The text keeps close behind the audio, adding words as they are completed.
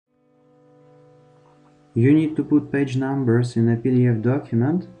You need to put page numbers in a PDF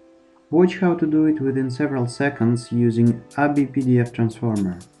document. Watch how to do it within several seconds using ABBYY PDF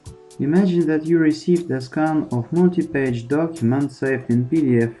Transformer. Imagine that you received a scan of multi-page document saved in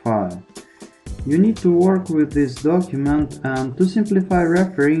PDF file. You need to work with this document, and to simplify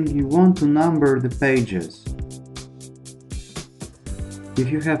referring, you want to number the pages.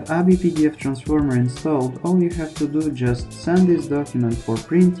 If you have ABBYY PDF Transformer installed, all you have to do is just send this document for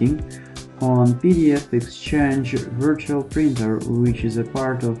printing on PDF Exchange virtual printer, which is a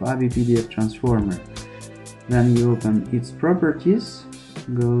part of ABBYY PDF Transformer. Then you open its properties,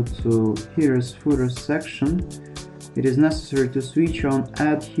 go to Headers Footers section. It is necessary to switch on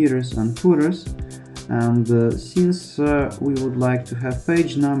Add Headers and Footers, and since we would like to have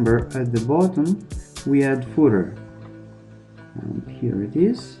page number at the bottom, we add footer. And here it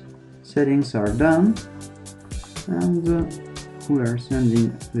is. Settings are done, and we are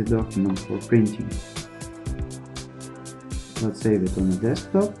sending the document for printing. Let's save it on the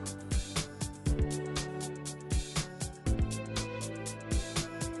desktop.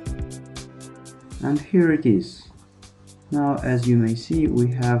 And here it is. Now, as you may see, we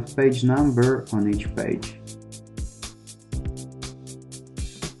have page number on each page.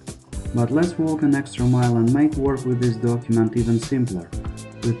 But let's walk an extra mile and make work with this document even simpler.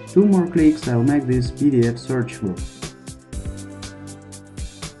 With 2 more clicks, I'll make this PDF searchable.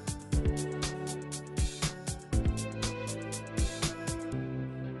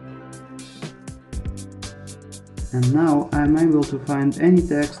 And now I'm able to find any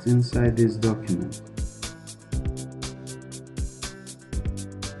text inside this document.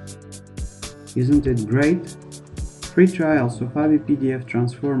 Isn't it great? Free trials of ABBYY PDF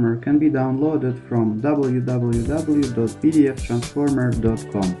Transformer can be downloaded from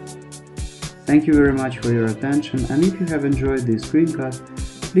www.pdftransformer.com. Thank you very much for your attention, and if you have enjoyed this screencast,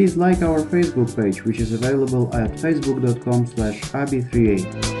 please like our Facebook page, which is available at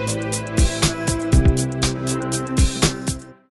facebook.com/ABBYY38.